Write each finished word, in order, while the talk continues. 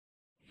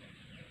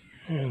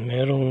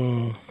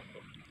Merong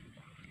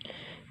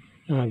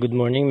good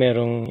morning.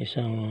 Merong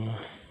isang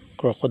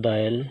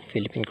crocodile,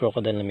 Philippine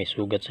crocodile na may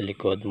sugat sa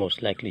likod, most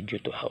likely due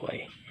to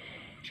away.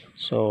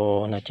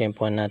 So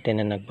natsyempohan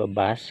natin na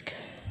nagbabask.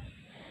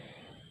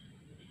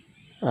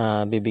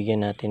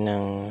 Bibigyan natin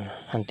ng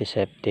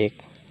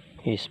antiseptic.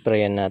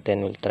 I-sprayan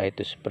natin. We'll try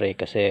to spray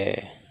kasi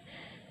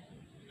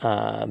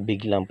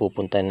biglang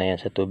pupunta na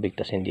yan sa tubig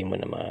tas hindi mo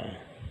na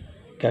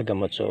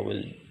magagamot. So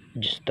we'll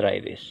just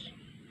try this.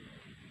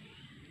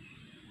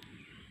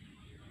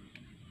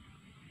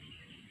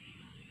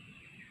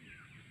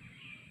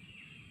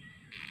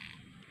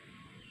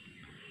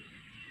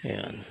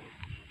 Ayan.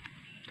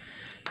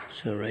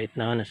 So right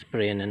now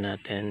na-sprayan na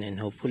natin, and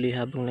hopefully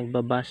habang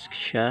nagbabask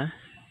siya,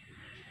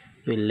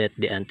 we'll let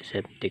the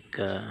antiseptic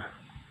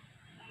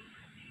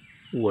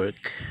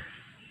work.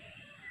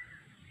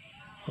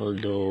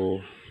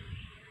 Although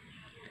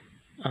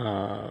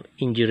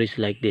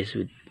injuries like this,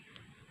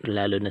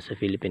 lalo na sa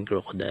Philippine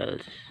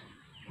crocodiles,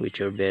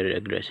 which are very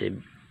aggressive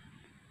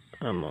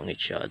among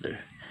each other,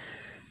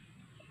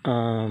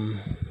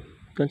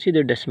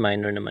 considered as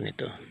minor naman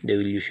ito. They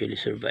will usually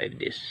survive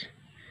this.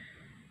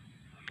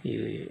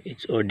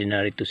 It's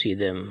ordinary to see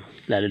them,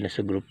 lalo na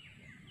sa group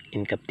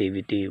in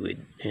captivity with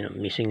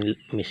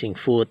missing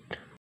foot,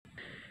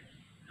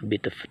 a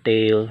bit of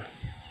tail.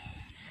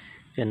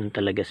 Ganun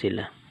talaga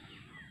sila.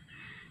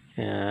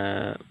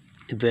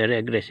 Very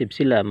aggressive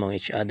sila among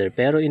each other,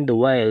 pero in the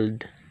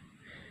wild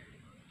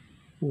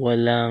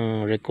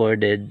walang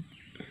recorded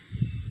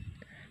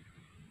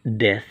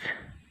death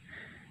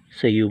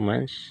sa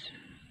humans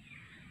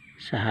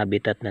sa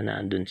habitat na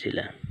naandun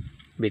sila,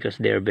 because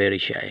they are very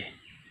shy,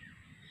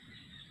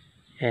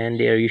 and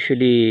they are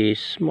usually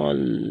small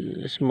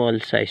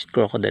sized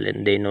crocodile,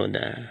 and they know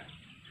na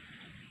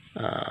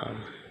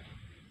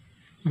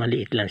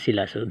maliit lang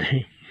sila, so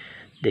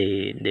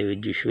they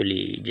would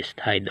usually just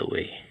hide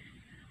away.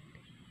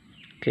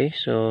 Okay,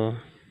 so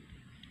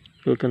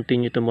we'll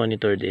continue to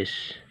monitor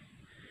this.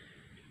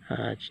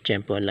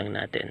 Tiyempohan lang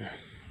natin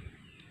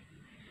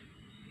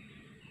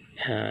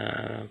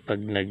pag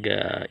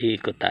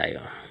nag-iikot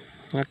tayo.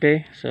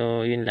 Okay,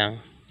 so yun lang.